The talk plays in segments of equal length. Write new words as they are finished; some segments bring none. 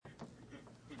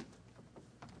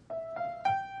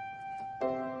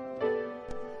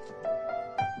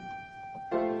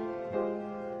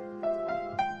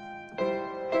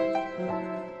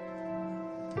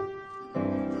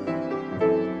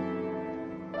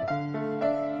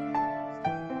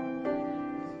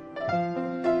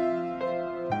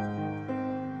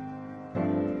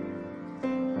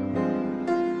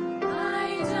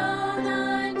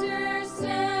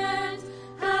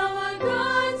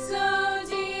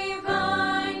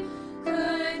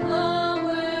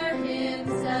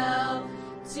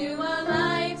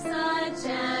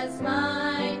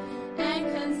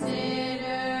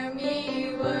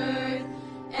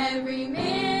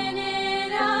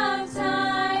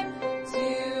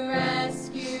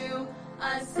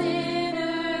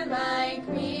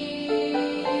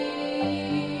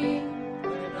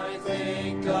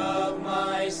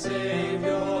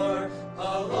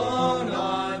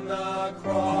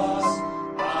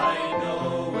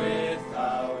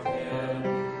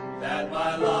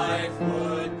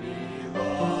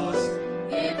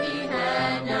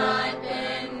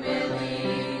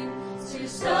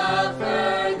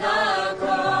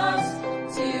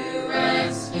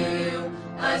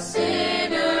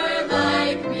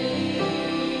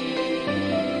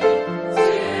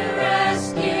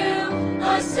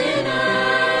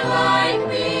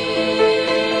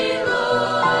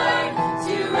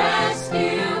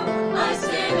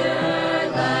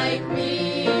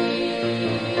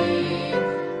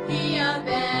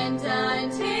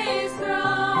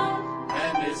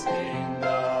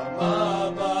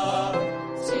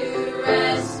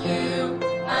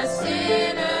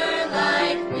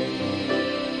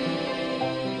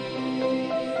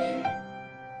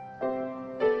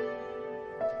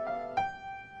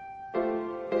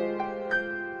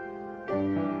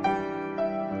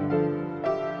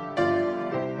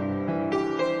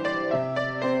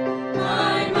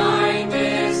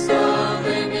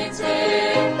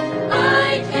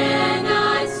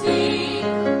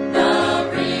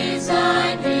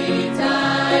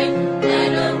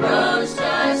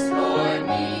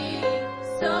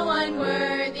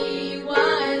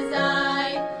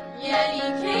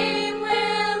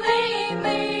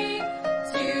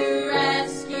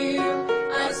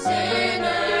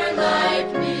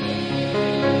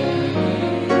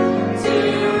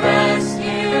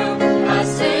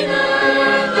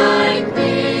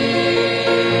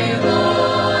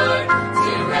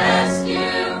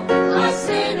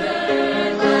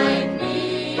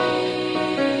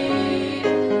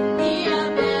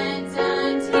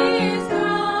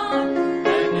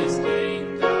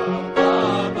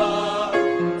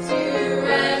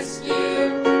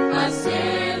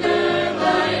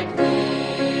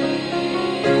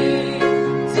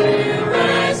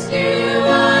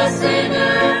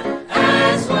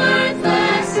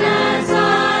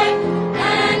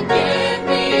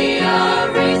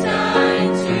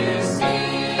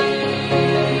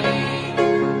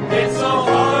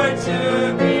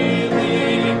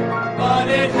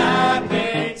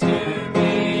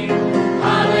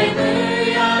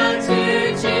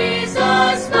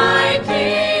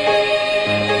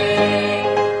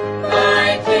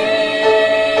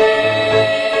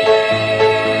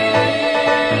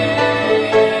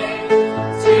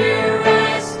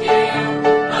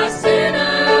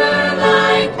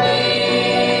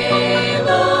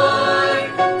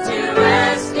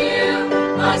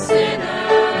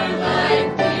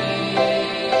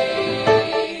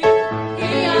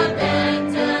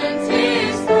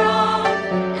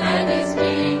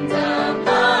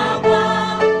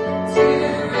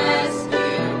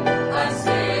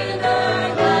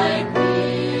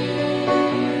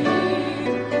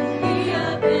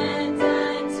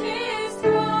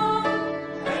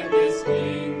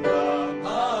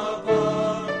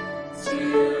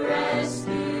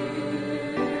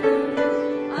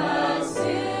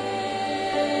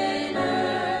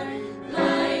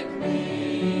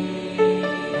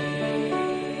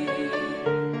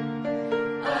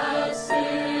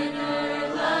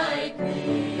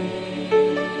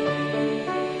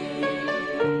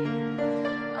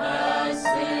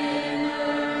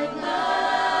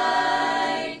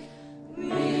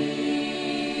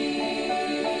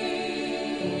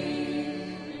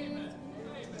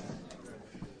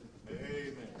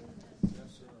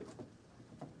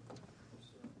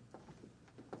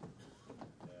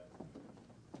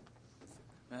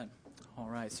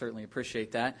Certainly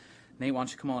appreciate that. Nate, why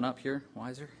don't you come on up here,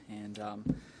 Wiser? And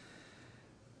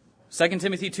 2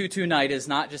 Timothy 2:2 night is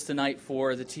not just a night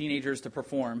for the teenagers to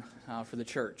perform for the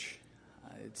church.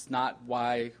 It's not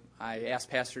why I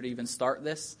asked Pastor to even start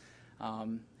this.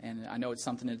 And I know it's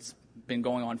something that's been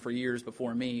going on for years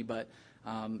before me, but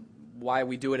why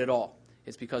we do it at all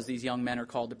is because these young men are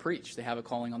called to preach. They have a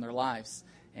calling on their lives.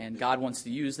 And God wants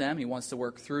to use them. He wants to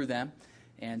work through them.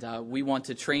 And we want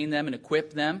to train them and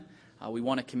equip them. We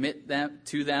want to commit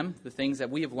to them the things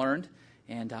that we have learned,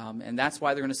 and that's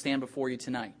why they're going to stand before you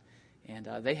tonight. And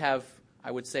they have, I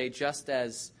would say, just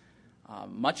as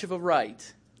much of a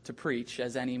right to preach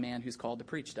as any man who's called to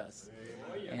preach does.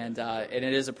 And it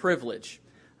is a privilege.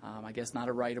 I guess not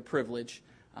a right, a privilege.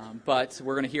 But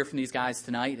we're going to hear from these guys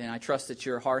tonight, and I trust that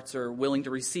your hearts are willing to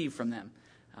receive from them.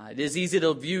 It is easy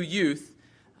to view youth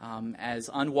as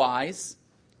unwise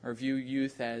or view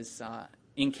youth as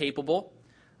incapable.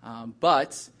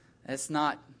 But that's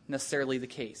not necessarily the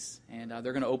case. And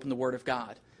they're going to open the Word of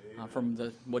God from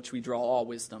which we draw all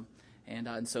wisdom.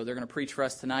 And so they're going to preach for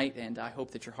us tonight, and I hope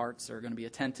that your hearts are going to be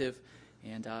attentive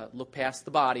and look past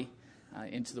the body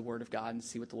into the Word of God and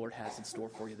see what the Lord has in store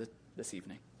for you this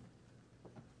evening.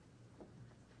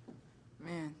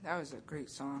 Man, that was a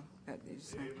great song that they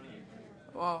sang.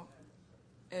 Well,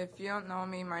 if you don't know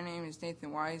me, my name is Nathan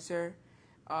Weiser.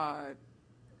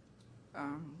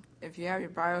 If you have your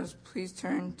Bibles, please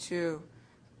turn to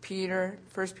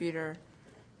 1 Peter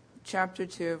chapter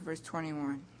 2, verse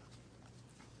 21.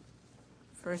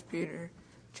 1 Peter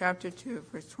chapter 2,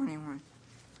 verse 21.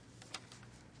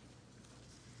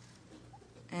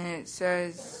 And it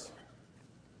says,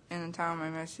 in the title of my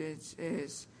message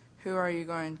is, who are you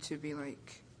going to be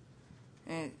like?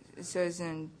 And it says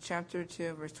in chapter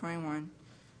 2, verse 21,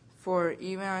 For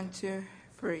even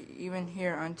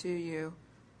here unto you,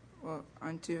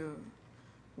 unto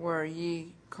were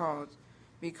ye called,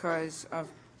 because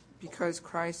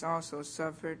Christ also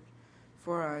suffered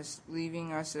for us,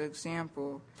 leaving us an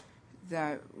example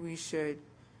that we should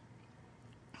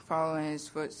follow in his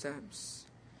footsteps.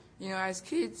 You know, as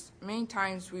kids, many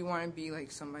times we want to be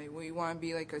like somebody. We want to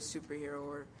be like a superhero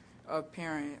or a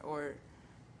parent or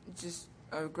just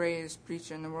a greatest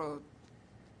preacher in the world.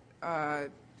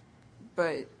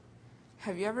 But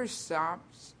have I ever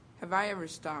stopped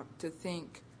to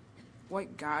think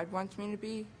what God wants me to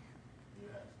be?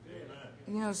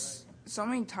 You know, so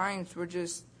many times we're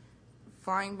just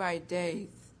flying by day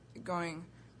going,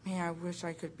 man, I wish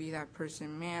I could be that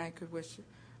person. Man, I could wish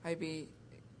I'd be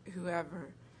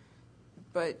whoever.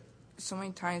 But so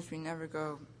many times we never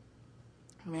go,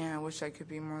 man, I wish I could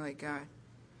be more like God.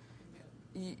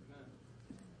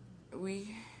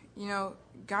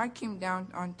 God came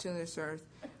down onto this earth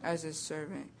as a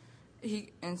servant.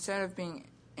 He, instead of being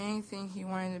anything he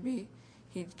wanted to be,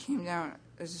 he came down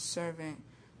as a servant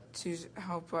to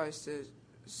help us, to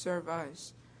serve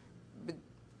us. But,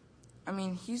 I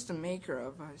mean, he's the maker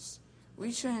of us.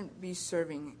 He shouldn't be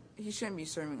serving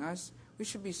us. We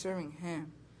should be serving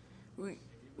him. We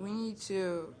need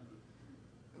to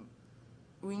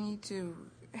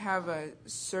have a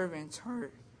servant's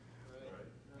heart.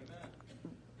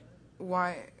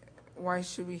 Why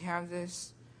should we have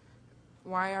this?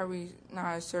 Why are we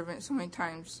not a servant so many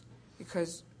times?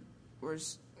 Because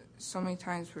so many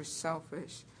times we're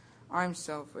selfish. I'm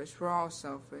selfish. We're all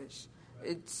selfish.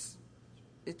 It's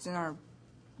in our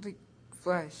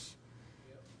flesh.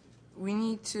 We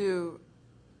need to,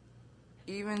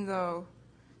 even though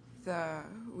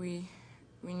we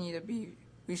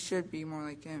should be more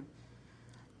like him.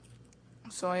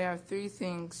 So I have 3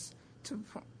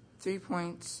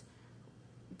 points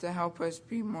to help us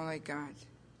be more like God,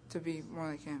 to be more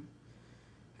like him.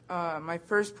 My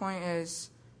first point is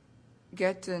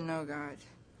get to know God.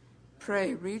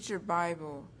 Pray, read your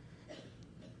Bible.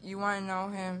 You want to know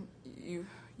him, you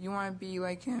want to be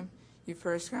like him, you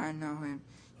first got to know him.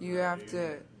 You have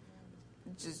to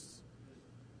just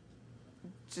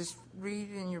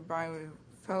read in your Bible,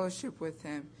 fellowship with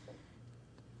him.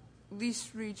 At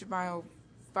least read your Bible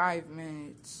 5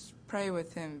 minutes. Pray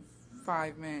with him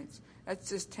 5 minutes. That's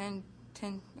just 10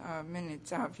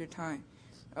 minutes out of your time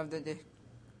of the day.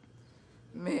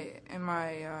 And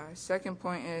my second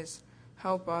point is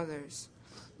help others.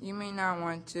 You may not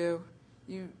want to.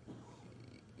 You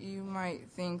might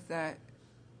think that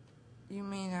you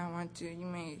may not want to. You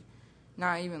may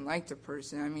not even like the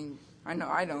person. I mean, I know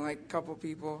I don't like a couple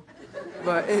people,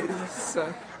 but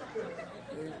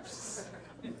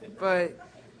but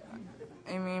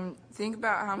I mean, think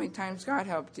about how many times God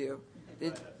helped you.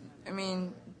 Did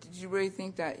you really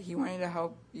think that he wanted to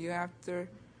help you after?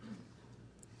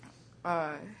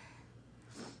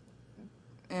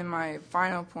 And my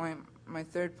final point, my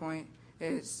third point,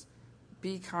 is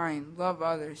be kind, love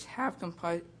others, have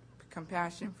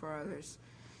compassion for others.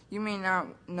 You may not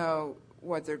know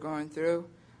what they're going through.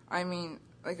 I mean,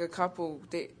 like a couple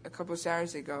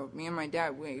Saturdays ago, me and my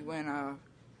dad we went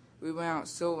out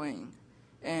sewing,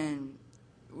 and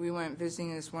we went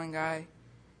visiting this one guy,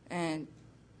 and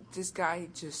this guy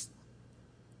just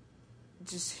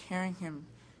hearing him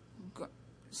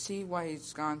see what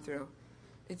he's gone through.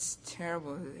 It's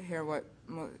terrible to hear what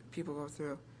people go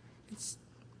through.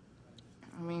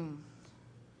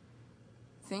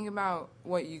 Think about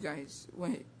what you guys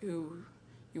who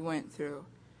you went through.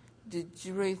 Did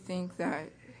you really think that?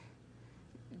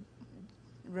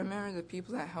 Remember the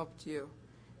people that helped you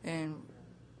and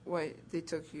what they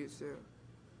took you through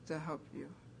to help you.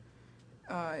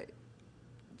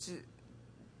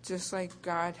 Just like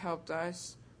God helped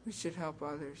us, we should help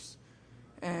others.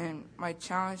 And my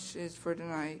challenge is for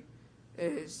tonight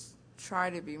is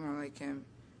try to be more like him.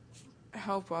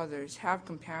 Help others. Have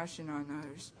compassion on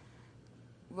others.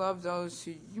 Love those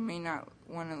who you may not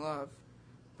want to love.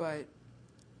 But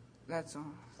that's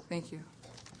all. Thank you.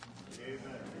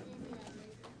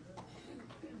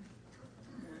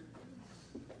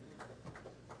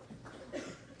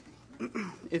 Amen.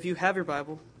 If you have your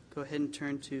Bible, go ahead and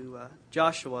turn to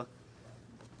Joshua.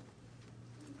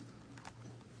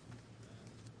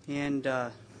 And,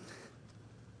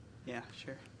 yeah,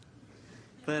 sure.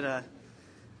 But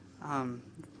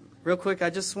Real quick, I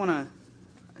just want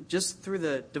to, just through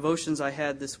the devotions I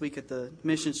had this week at the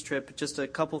missions trip, just a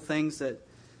couple things that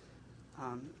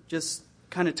just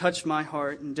kind of touched my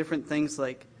heart and different things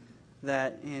like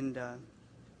that. And I'm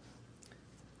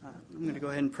going to go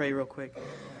ahead and pray real quick.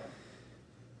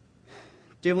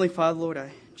 Dear Heavenly Father, Lord, I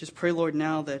just pray, Lord,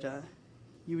 now that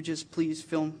you would just please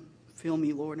fill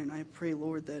me, Lord. And I pray,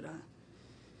 Lord, that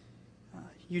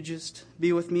you just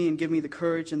be with me and give me the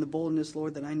courage and the boldness,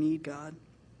 Lord, that I need, God.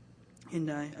 And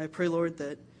I pray, Lord,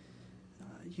 that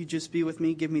you just be with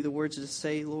me, give me the words to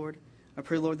say, Lord. I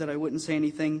pray, Lord, that I wouldn't say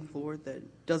anything, Lord, that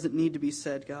doesn't need to be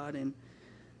said, God. And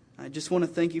I just want to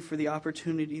thank you for the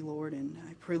opportunity, Lord. And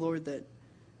I pray, Lord, that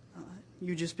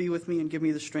you just be with me and give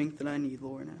me the strength that I need,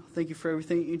 Lord. And thank you for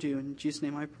everything that you do. In Jesus'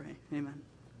 name I pray.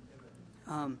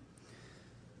 Amen.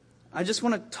 I just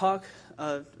want to talk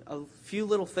a few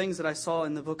little things that I saw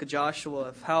in the book of Joshua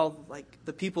of how, like,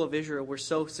 the people of Israel were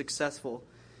so successful.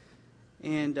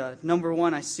 And number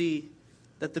one, I see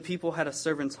that the people had a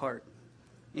servant's heart.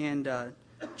 And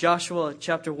Joshua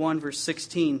chapter 1, verse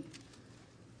 16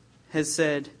 has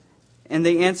said, "And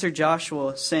they answered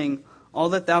Joshua, saying, All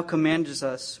that thou commandest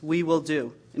us, we will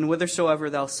do, and whithersoever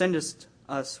thou sendest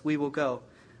us, we will go.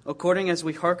 According as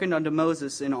we hearkened unto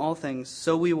Moses in all things,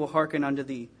 so we will hearken unto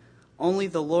thee. Only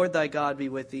the Lord thy God be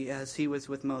with thee, as he was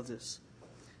with Moses."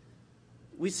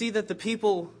 We see that the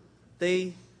people,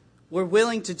 they were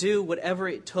willing to do whatever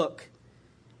it took.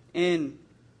 And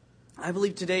I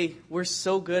believe today we're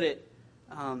so good at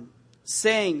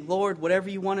saying, Lord, whatever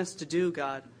you want us to do,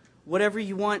 God, whatever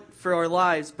you want for our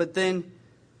lives, but then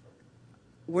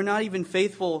we're not even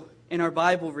faithful in our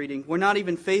Bible reading. We're not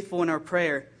even faithful in our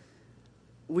prayer.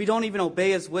 We don't even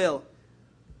obey his will.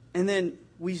 And then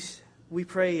we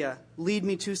pray, lead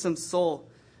me to some soul.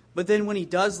 But then when he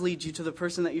does lead you to the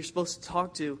person that you're supposed to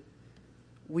talk to,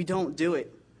 we don't do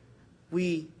it.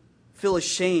 We feel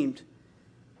ashamed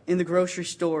in the grocery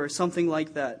store or something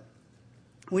like that.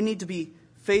 We need to be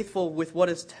faithful with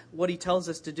what he tells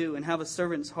us to do and have a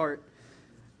servant's heart.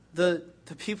 The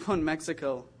people in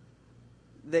Mexico,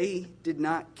 they did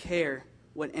not care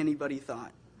what anybody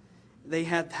thought. They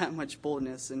had that much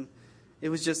boldness, and it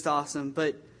was just awesome.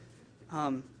 But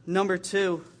number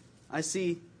two, I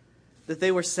see that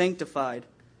they were sanctified.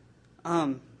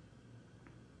 God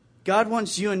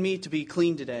wants you and me to be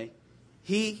clean today.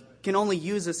 He can only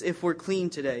use us if we're clean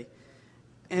today.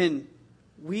 And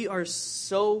we are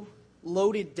so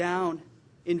loaded down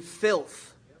in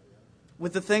filth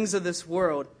with the things of this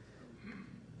world.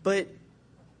 But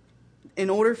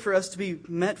in order for us to be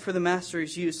met for the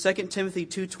Master's use, 2 Timothy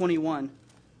 2:21.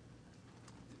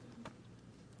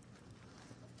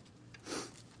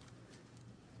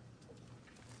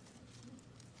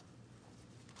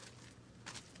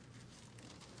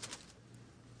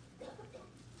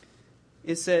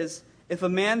 It says, "If a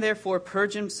man therefore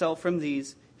purge himself from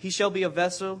these, he shall be a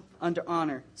vessel unto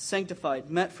honor, sanctified,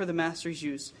 met for the Master's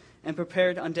use, and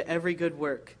prepared unto every good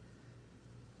work."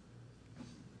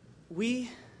 We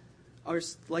are,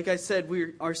 like I said,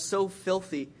 we are so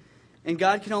filthy, and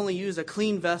God can only use a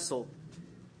clean vessel.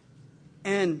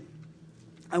 And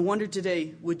I wonder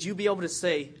today, would you be able to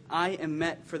say, I am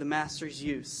met for the Master's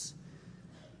use?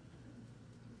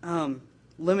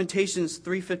 Lamentations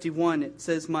 3:51, it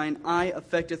says, "Mine eye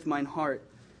affecteth mine heart."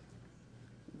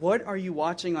 What are you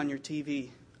watching on your TV?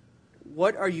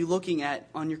 What are you looking at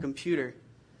on your computer?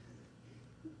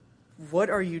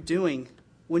 What are you doing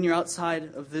when you're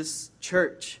outside of this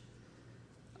church?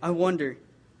 I wonder.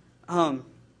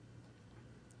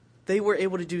 They were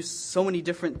able to do so many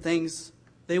different things.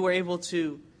 They were able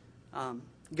to,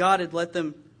 God had let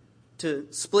them to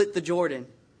split the Jordan.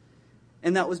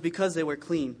 And that was because they were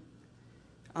clean.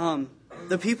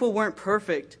 The people weren't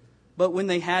perfect, but when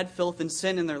they had filth and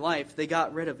sin in their life, they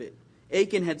got rid of it.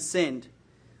 Achan had sinned,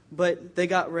 but they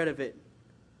got rid of it.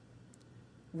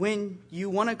 When you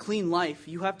want a clean life,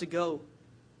 you have to go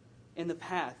in the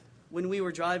path. When we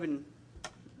were driving,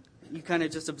 you kind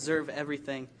of just observe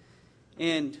everything.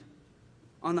 And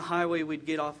on the highway, we'd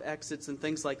get off exits and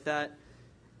things like that.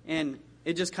 And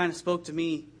it just kind of spoke to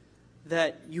me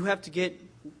that you have to get,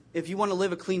 if you want to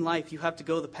live a clean life, you have to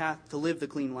go the path to live the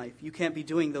clean life. You can't be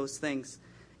doing those things,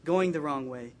 going the wrong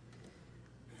way.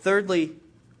 Thirdly,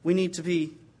 we need to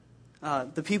be,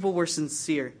 the people were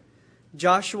sincere.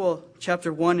 Joshua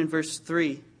chapter 1 and verse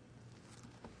 3.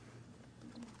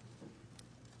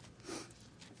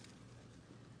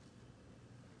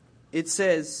 It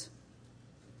says,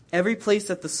 "Every place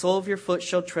that the sole of your foot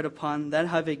shall tread upon, that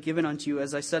have I given unto you,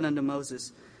 as I said unto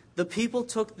Moses." The people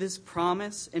took this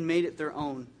promise and made it their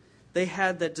own. They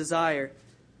had that desire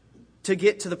to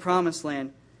get to the promised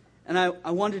land. And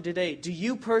I wonder today, do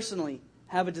you personally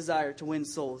have a desire to win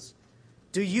souls?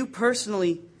 Do you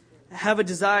personally have a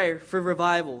desire for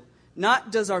revival?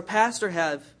 Not does our pastor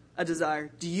have a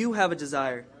desire. Do you have a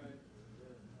desire?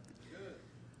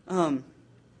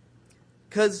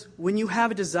 Because when you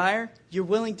have a desire, you're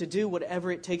willing to do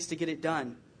whatever it takes to get it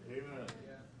done. Amen.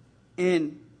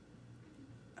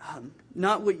 And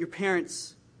not what your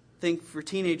parents think for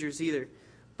teenagers either.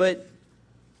 But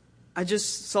I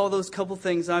just saw those couple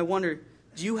things, and I wonder,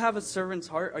 do you have a servant's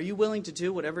heart? Are you willing to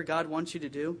do whatever God wants you to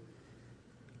do?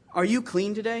 Are you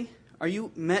clean today? Are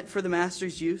you meant for the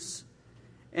Master's use?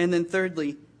 And then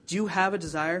thirdly, do you have a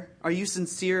desire? Are you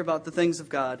sincere about the things of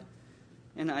God?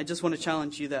 And I just want to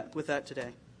challenge you with that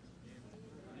today.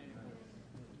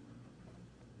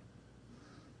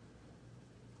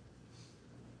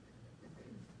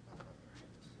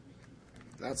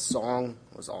 That song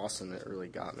was awesome. It really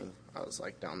got me. I was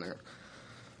like down there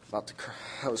about to cry.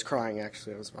 I was crying,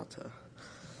 actually. I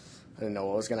didn't know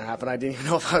what was going to happen. I didn't even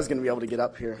know if I was going to be able to get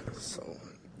up here. So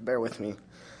bear with me.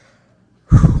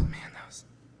 Whew, man,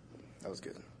 that was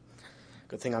good.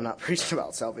 Good thing I'm not preaching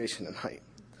about salvation tonight.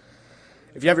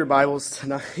 If you have your Bibles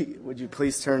tonight, would you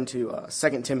please turn to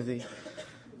 2 Timothy.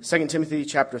 2 Timothy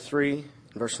chapter 3,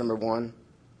 verse number 1.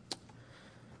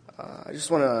 I just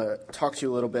want to talk to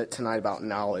you a little bit tonight about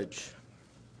knowledge.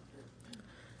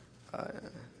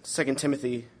 2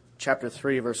 Timothy chapter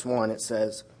 3, verse 1, it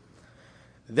says,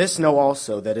 "This know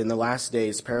also, that in the last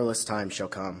days perilous times shall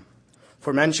come.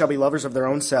 For men shall be lovers of their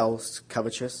own selves,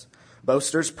 covetous,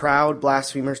 boasters, proud,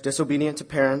 blasphemers, disobedient to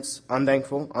parents,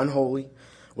 unthankful, unholy,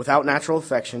 without natural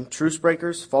affection, truce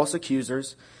breakers, false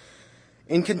accusers,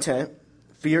 incontent,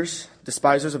 fierce,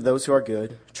 despisers of those who are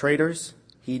good, traitors,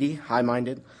 heady,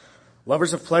 high-minded,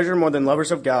 lovers of pleasure more than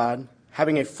lovers of God,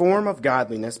 having a form of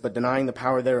godliness, but denying the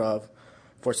power thereof,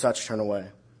 for such turn away.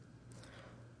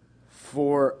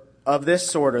 For of this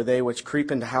sort are they which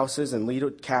creep into houses and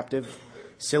lead captive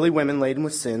silly women laden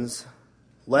with sins,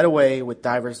 led away with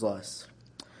divers lusts."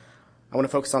 I want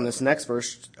to focus on this next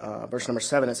verse, verse number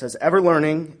 7. It says, "Ever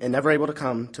learning and never able to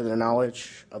come to the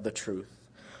knowledge of the truth."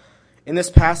 In this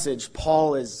passage,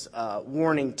 Paul is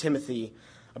warning Timothy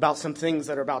about some things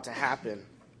that are about to happen.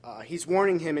 He's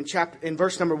warning him in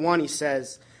verse number 1. He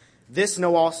says, "This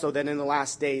know also, that in the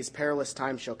last days perilous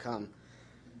times shall come."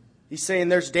 He's saying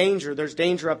there's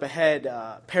danger up ahead.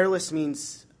 Perilous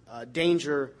means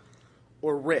danger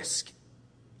or risk,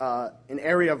 an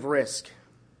area of risk.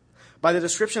 By the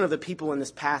description of the people in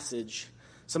this passage,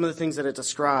 some of the things that it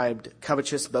described: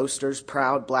 covetous, boasters,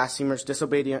 proud, blasphemers,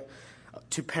 disobedient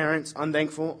to parents,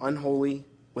 unthankful, unholy,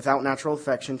 without natural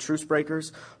affection, truce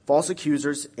breakers, false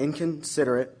accusers,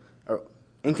 inconsiderate, or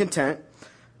incontent,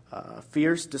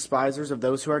 fierce, despisers of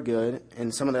those who are good,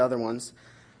 and some of the other ones.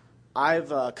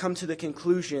 I've come to the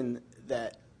conclusion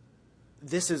that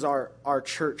this is our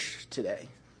church today.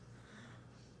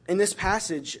 In this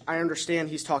passage, I understand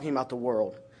he's talking about the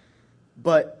world,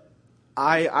 but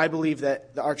I believe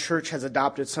that our church has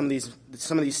adopted some of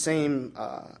these same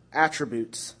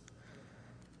attributes.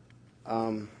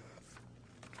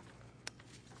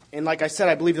 And like I said,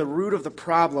 I believe the root of the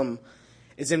problem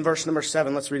is in verse number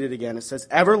 7. Let's read it again. It says,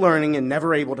 "Ever learning and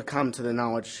never able to come to the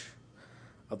knowledge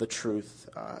of the truth."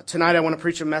 Tonight I want to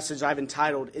preach a message I've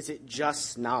entitled, "Is It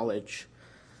Just Knowledge?"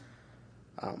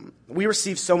 We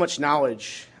receive so much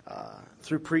knowledge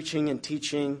through preaching and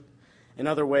teaching in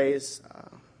other ways,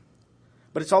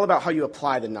 but it's all about how you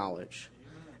apply the knowledge.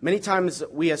 Many times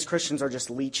we as Christians are just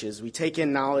leeches. We take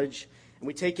in knowledge, and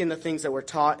we take in the things that we're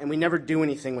taught, and we never do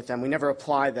anything with them. We never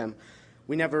apply them.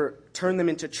 We never turn them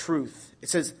into truth. It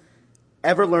says,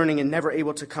 "Ever learning and never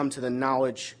able to come to the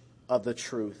knowledge of the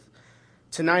truth."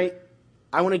 Tonight,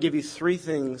 I want to give you 3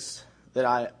 things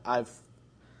that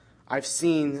I've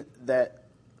seen that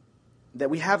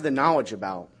we have the knowledge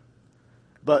about,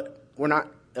 but we're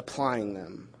not applying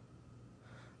them.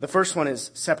 The first one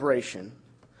is separation.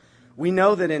 We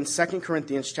know that in 2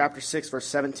 Corinthians chapter 6, verse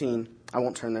 17, I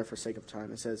won't turn there for sake of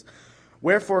time. It says,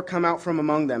 "Wherefore come out from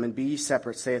among them, and be ye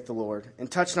separate, saith the Lord,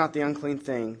 and touch not the unclean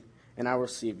thing, and I will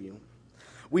receive you."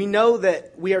 We know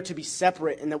that we are to be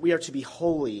separate, and that we are to be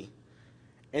holy,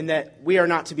 and that we are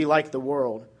not to be like the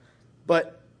world.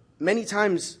 But many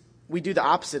times we do the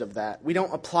opposite of that. We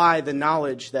don't apply the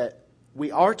knowledge that we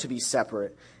are to be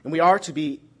separate, and we are to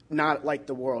be not like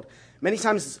the world. Many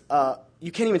times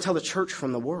you can't even tell the church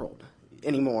from the world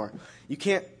anymore. You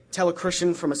can't tell a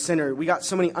Christian from a sinner. We got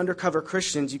so many undercover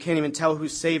Christians, you can't even tell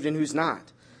who's saved and who's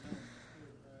not.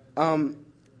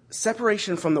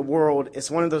 Separation from the world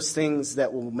is one of those things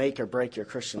that will make or break your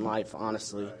Christian life,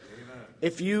 honestly.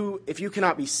 If you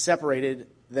cannot be separated,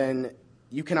 then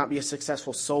you cannot be a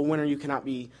successful soul winner. You cannot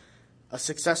be a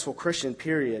successful Christian,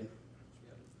 period.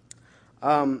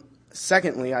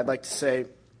 Secondly, I'd like to say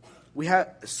we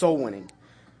have soul winning.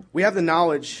 We have the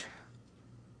knowledge.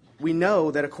 We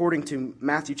know that according to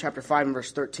Matthew chapter 5 and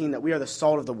verse 13, that we are the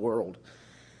salt of the world.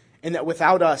 And that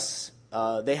without us,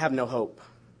 they have no hope.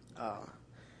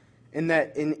 And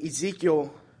that in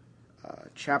Ezekiel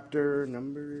chapter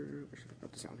number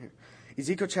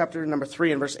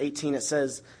 3 and verse 18, it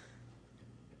says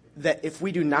that if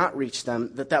we do not reach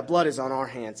them, that blood is on our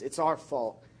hands. It's our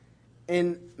fault.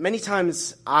 And many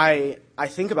times I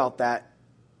think about that,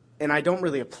 and I don't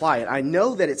really apply it. I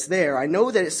know that it's there. I know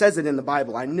that it says it in the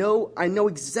Bible. I know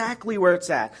exactly where it's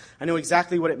at. I know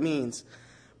exactly what it means.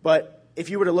 But if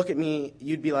you were to look at me,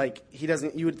 you'd be like,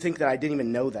 you would think that I didn't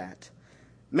even know that.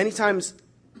 Many times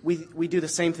we do the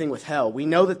same thing with hell. We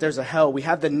know that there's a hell. We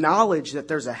have the knowledge that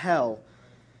there's a hell.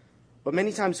 But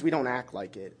many times we don't act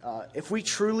like it. If we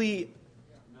truly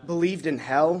believed in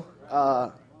hell,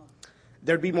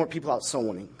 there'd be more people out soul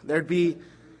winning. There'd be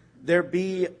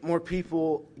more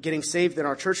people getting saved in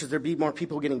our churches. There'd be more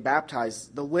people getting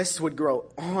baptized. The list would grow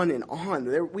on and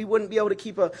on. We wouldn't be able to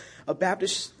keep a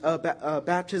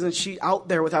baptism sheet out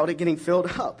there without it getting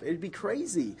filled up. It'd be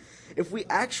crazy if we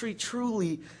actually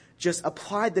truly just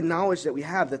applied the knowledge that we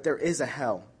have that there is a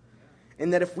hell.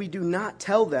 And that if we do not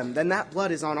tell them, then that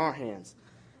blood is on our hands.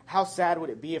 How sad would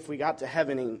it be if we got to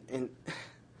heaven and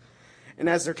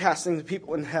as they're casting the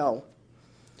people in hell,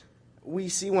 we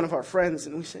see one of our friends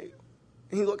and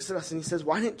he looks at us and he says,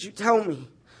 "Why didn't you tell me?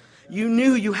 You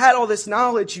knew, you had all this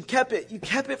knowledge, you kept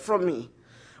it from me.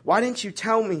 Why didn't you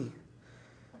tell me?"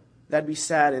 That'd be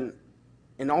sad,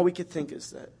 and all we could think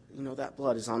is that, that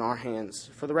blood is on our hands.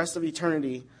 For the rest of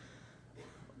eternity,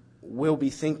 we'll be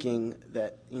thinking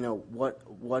that,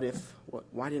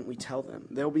 why didn't we tell them?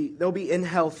 They'll be in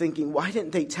hell thinking, why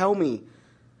didn't they tell me?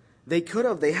 They could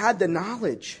have, they had the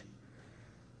knowledge.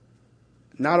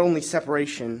 Not only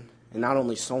separation and not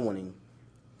only soul winning,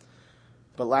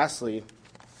 but lastly,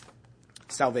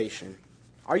 salvation.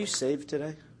 Are you saved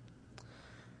today?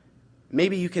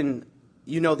 Maybe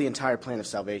you know the entire plan of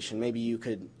salvation. Maybe you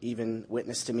could even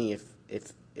witness to me if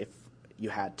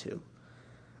you had to.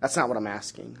 That's not what I'm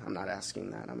asking. I'm not asking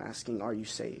that. I'm asking, are you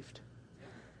saved?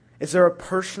 Is there a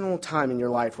personal time in your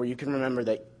life where you can remember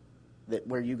that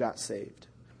where you got saved?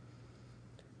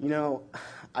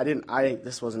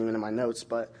 This wasn't even in my notes,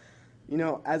 but,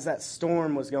 as that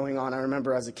storm was going on, I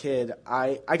remember as a kid,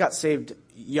 I got saved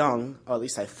young, or at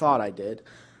least I thought I did.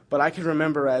 But I can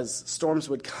remember as storms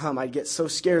would come, I'd get so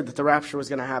scared that the rapture was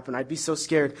going to happen. I'd be so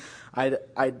scared.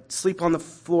 I'd sleep on the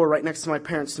floor right next to my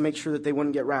parents to make sure that they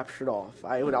wouldn't get raptured off.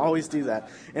 I would always do that.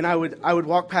 And I would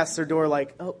walk past their door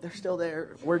like, oh, they're still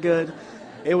there. We're good.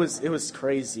 It was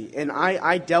crazy. And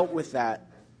I dealt with that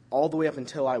all the way up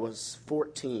until I was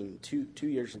 14. 2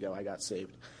 years ago, I got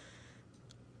saved.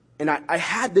 And I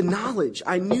had the knowledge.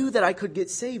 I knew that I could get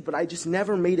saved, but I just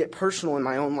never made it personal in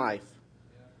my own life.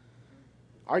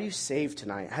 Are you saved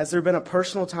tonight? Has there been a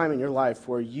personal time in your life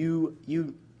where you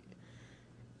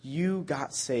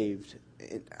got saved?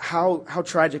 How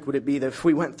tragic would it be that if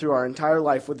we went through our entire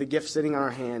life with the gift sitting on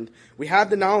our hand? We have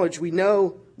the knowledge. We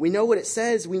know what it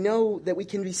says. We know that we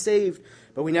can be saved,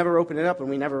 but we never open it up and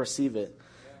we never receive it.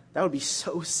 That would be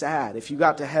so sad if you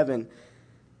got to heaven.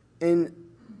 And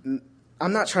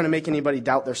I'm not trying to make anybody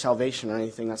doubt their salvation or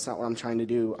anything. That's not what I'm trying to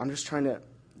do. I'm just trying to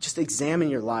examine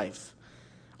your life.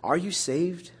 Are you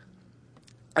saved?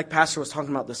 Like Pastor was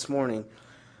talking about this morning,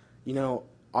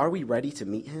 are we ready to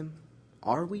meet him?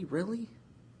 Are we really?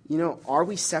 Are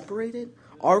we separated?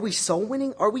 Are we soul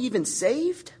winning? Are we even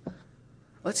saved?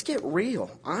 Let's get real,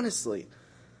 honestly.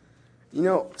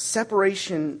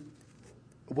 Separation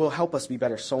will help us be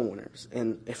better soul winners.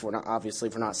 And if we're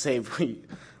not saved, we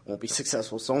won't be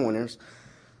successful soul winners.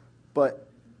 But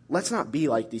let's not be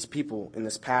like these people in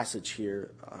this passage here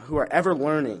who are ever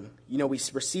learning. We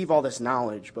receive all this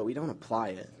knowledge, but we don't apply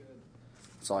it.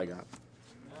 That's all I got.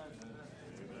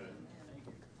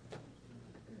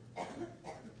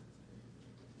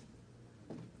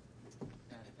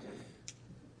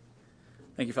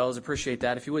 Thank you, fellas. Appreciate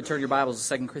that. If you would turn your Bibles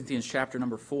to 2 Corinthians chapter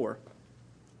number 4.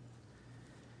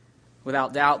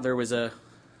 Without doubt, there was an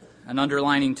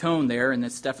underlining tone there, and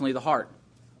it's definitely the heart.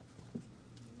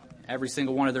 Every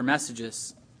single one of their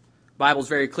messages. The Bible's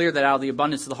very clear that out of the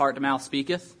abundance of the heart the mouth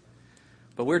speaketh.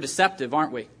 But we're deceptive,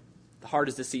 aren't we? The heart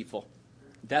is deceitful,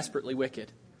 desperately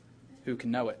wicked. Who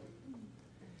can know it?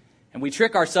 And we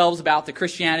trick ourselves about the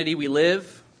Christianity we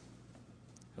live,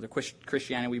 or the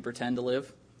Christianity we pretend to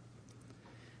live.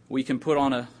 We can put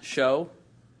on a show,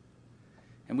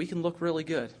 and we can look really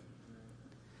good.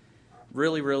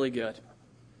 Really, really good.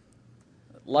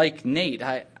 like Nate,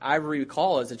 I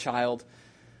recall as a child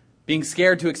being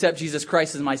scared to accept Jesus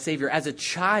Christ as my Savior as a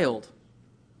child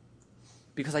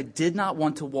because I did not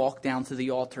want to walk down to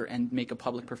the altar and make a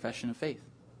public profession of faith.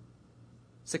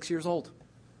 6 years old.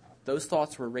 Those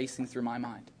thoughts were racing through my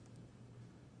mind.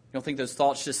 You don't think those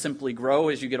thoughts just simply grow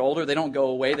as you get older? They don't go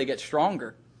away, they get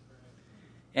stronger.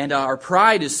 And our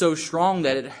pride is so strong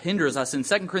that it hinders us. In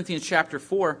 2 Corinthians chapter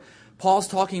 4, Paul's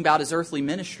talking about his earthly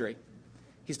ministry.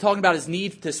 He's talking about his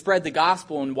need to spread the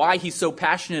gospel and why he's so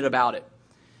passionate about it.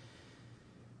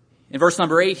 In verse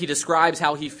number 8, he describes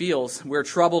how he feels. We're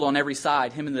troubled on every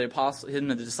side, him and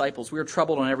the disciples. We are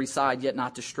troubled on every side, yet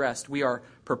not distressed. We are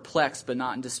perplexed, but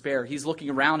not in despair. He's looking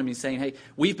around him. He's saying, hey,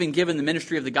 we've been given the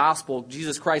ministry of the gospel.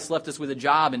 Jesus Christ left us with a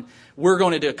job, and we're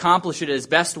going to accomplish it as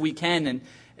best we can. And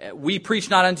we preach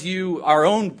not unto you our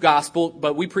own gospel,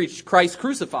 but we preach Christ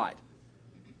crucified.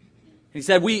 He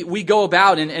said, we go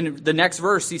about, and the next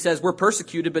verse, he says, we're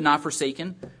persecuted but not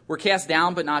forsaken. We're cast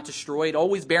down but not destroyed,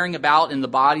 always bearing about in the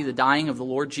body the dying of the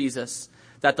Lord Jesus,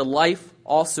 that the life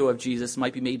also of Jesus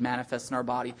might be made manifest in our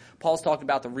body. Paul's talking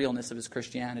about the realness of his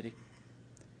Christianity.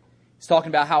 He's talking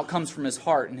about how it comes from his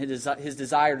heart and his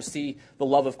desire to see the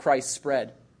love of Christ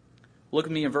spread. Look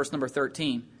at me in verse number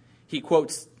 13. He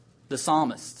quotes the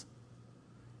psalmist.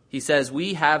 He says,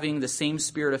 we having the same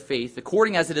spirit of faith,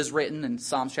 according as it is written in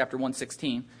Psalms chapter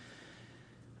 116,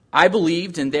 I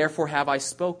believed and therefore have I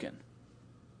spoken.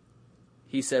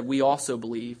 He said, we also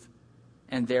believe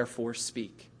and therefore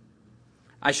speak.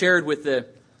 I shared with the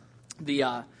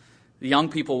young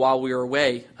people while we were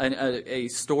away a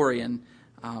story and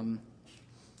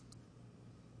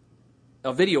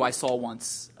a video I saw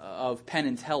once of Penn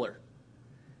and Teller.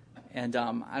 And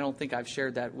I don't think I've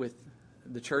shared that with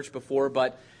the church before,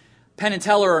 but Penn and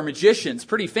Teller are magicians,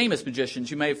 pretty famous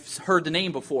magicians. You may have heard the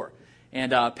name before.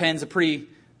 And Penn's a pretty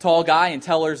tall guy, and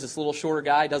Teller's this little shorter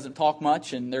guy, doesn't talk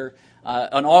much, and they're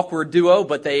an awkward duo,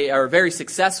 but they are very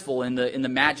successful in the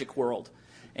magic world.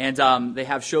 And they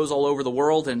have shows all over the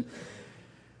world. And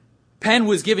Penn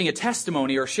was giving a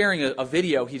testimony or sharing a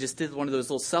video. He just did one of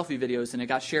those little selfie videos, and it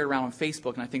got shared around on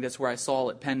Facebook, and I think that's where I saw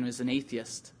it. Penn is an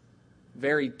atheist,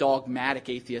 very dogmatic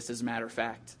atheist, as a matter of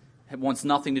fact. It wants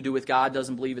nothing to do with God,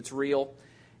 doesn't believe it's real.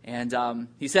 And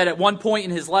he said at one point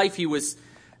in his life he was,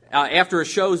 after a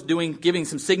show, giving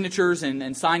some signatures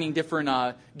and signing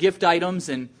different gift items.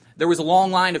 And there was a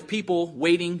long line of people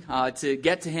waiting to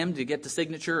get to him, to get the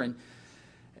signature. And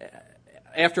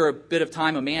after a bit of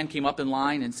time, a man came up in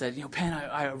line and said, Penn,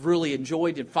 I really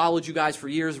enjoyed and followed you guys for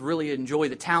years, really enjoy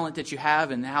the talent that you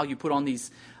have and how you put on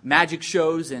these magic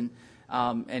shows. And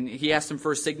he asked him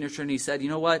for a signature, and he said, you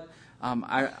know what?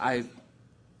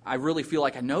 I really feel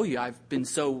like I know you. I've been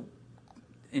so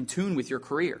in tune with your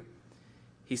career.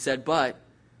 He said, but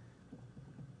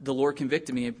the Lord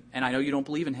convicted me, and I know you don't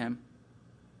believe in him,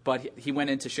 but he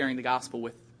went into sharing the gospel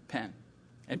with Penn.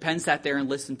 And Penn sat there and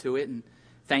listened to it and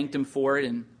thanked him for it,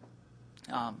 and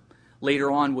later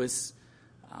on was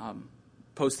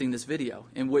posting this video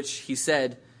in which he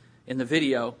said in the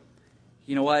video,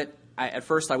 you know what, at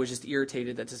first I was just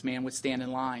irritated that this man would stand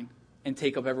in line and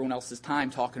take up everyone else's time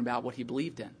talking about what he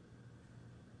believed in.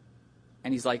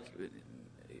 And he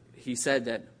said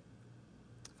that,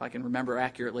 if I can remember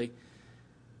accurately,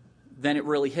 then it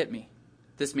really hit me.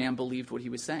 This man believed what he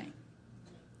was saying.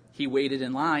 He waited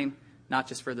in line, not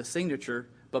just for the signature,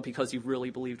 but because he really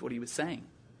believed what he was saying.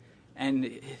 And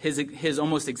his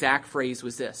almost exact phrase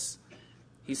was this.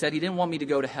 He said he didn't want me to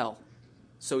go to hell,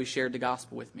 so he shared the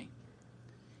gospel with me.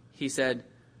 He said,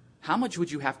 how much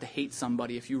would you have to hate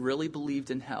somebody if you really believed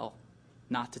in hell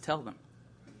not to tell them?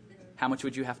 How much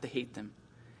would you have to hate them?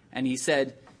 And he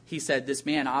said, this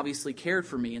man obviously cared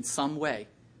for me in some way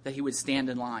that he would stand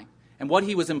in line. And what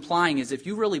he was implying is if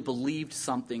you really believed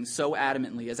something so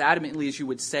adamantly as you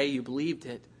would say you believed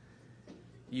it,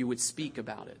 you would speak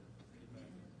about it.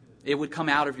 It would come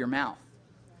out of your mouth.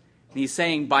 And he's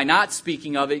saying by not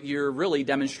speaking of it, you're really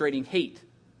demonstrating hate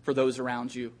for those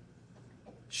around you,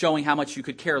 showing how much you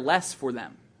could care less for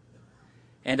them.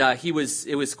 And it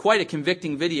was quite a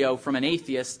convicting video from an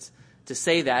atheist to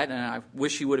say that, and I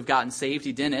wish he would have gotten saved.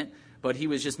 He didn't, but he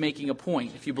was just making a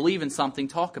point. If you believe in something,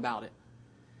 talk about it.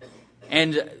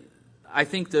 And I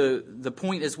think the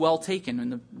point is well taken in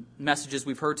the messages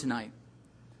we've heard tonight.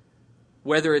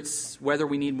 Whether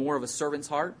we need more of a servant's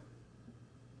heart,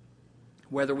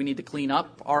 whether we need to clean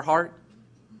up our heart,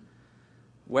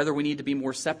 whether we need to be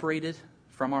more separated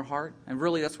from our heart. And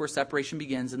really that's where separation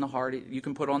begins, in the heart. You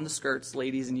can put on the skirts,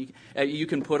 ladies, and you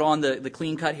can put on the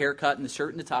clean-cut haircut and the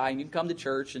shirt and the tie, and you can come to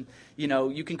church, and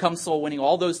you can come soul winning.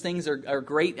 All those things are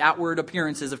great outward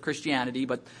appearances of Christianity,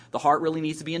 but the heart really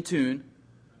needs to be in tune.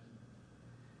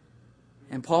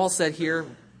 And Paul said here,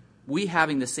 we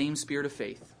having the same spirit of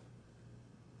faith,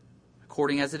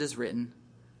 according as it is written,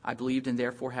 I believed and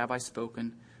therefore have I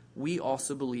spoken. We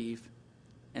also believe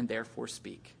and therefore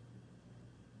speak.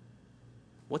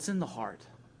 What's in the heart?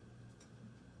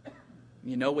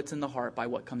 You know what's in the heart by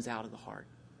what comes out of the heart.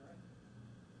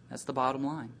 That's the bottom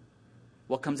line.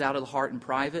 What comes out of the heart in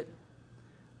private,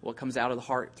 what comes out of the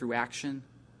heart through action,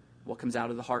 what comes out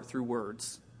of the heart through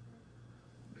words.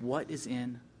 What is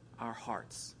in our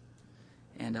hearts?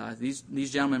 And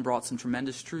these gentlemen brought some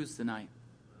tremendous truths tonight.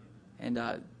 And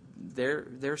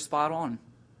they're spot on.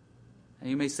 And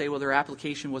you may say, well, their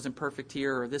application wasn't perfect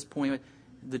here or this point.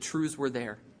 The truths were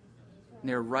there. And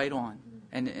they're right on.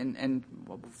 And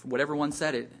whatever one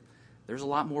said it, there's a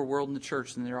lot more world in the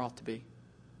church than there ought to be.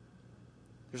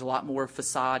 There's a lot more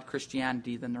facade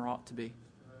Christianity than there ought to be.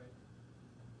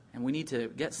 And we need to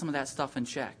get some of that stuff in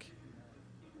check.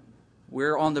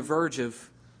 We're on the verge of,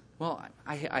 well,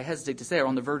 I hesitate to say we're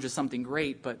on the verge of something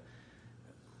great, but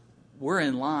we're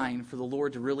in line for the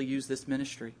Lord to really use this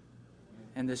ministry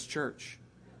and this church.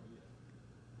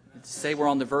 To say we're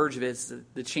on the verge of it is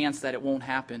the chance that it won't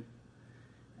happen.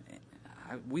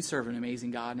 We serve an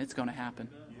amazing God, and it's going to happen.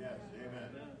 Yes,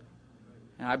 amen.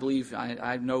 And I believe,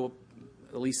 I know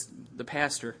at least the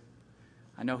pastor,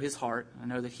 I know his heart. I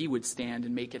know that he would stand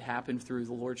and make it happen through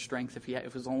the Lord's strength if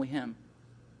it was only him.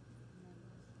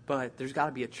 But there's got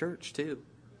to be a church, too.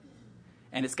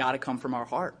 And it's got to come from our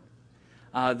heart.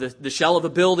 The shell of a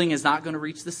building is not going to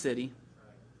reach the city.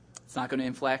 It's not going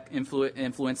to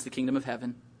influence the kingdom of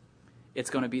heaven. It's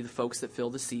going to be the folks that fill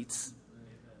the seats,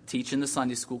 teach in the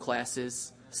Sunday school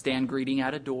classes, stand greeting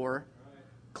at a door,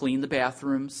 clean the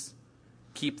bathrooms,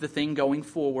 keep the thing going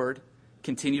forward,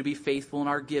 continue to be faithful in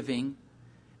our giving.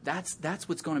 That's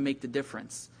what's going to make the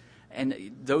difference.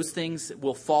 And those things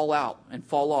will fall out and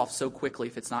fall off so quickly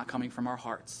if it's not coming from our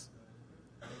hearts.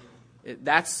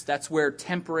 That's where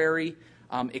temporary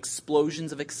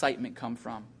explosions of excitement come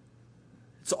from.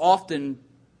 It's often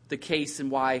the case in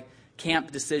why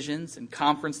camp decisions and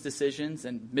conference decisions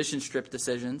and mission trip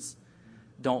decisions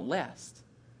don't last,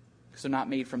 because they're not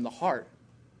made from the heart.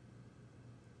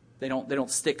 They don't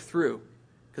stick through,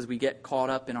 because we get caught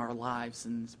up in our lives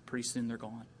and pretty soon they're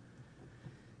gone.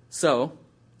 So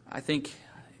I think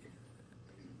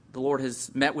the Lord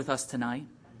has met with us tonight,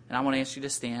 and I want to ask you to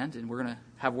stand, and we're going to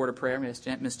have a word of prayer. Miss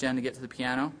Jen to get to the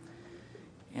piano.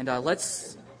 And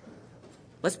let's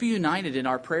be united in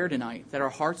our prayer tonight, that our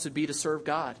hearts would be to serve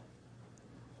God.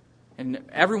 And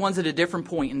everyone's at a different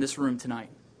point in this room tonight.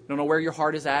 I don't know where your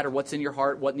heart is at or what's in your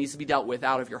heart, what needs to be dealt with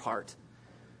out of your heart.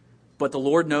 But the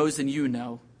Lord knows and you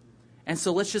know. And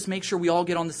so let's just make sure we all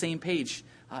get on the same page.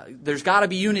 There's got to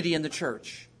be unity in the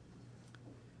church.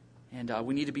 And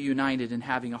we need to be united in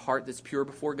having a heart that's pure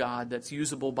before God, that's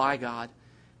usable by God,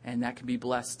 and that can be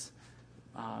blessed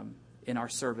in our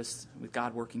service with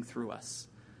God working through us.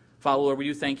 Father, Lord, we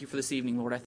do thank you for this evening, Lord.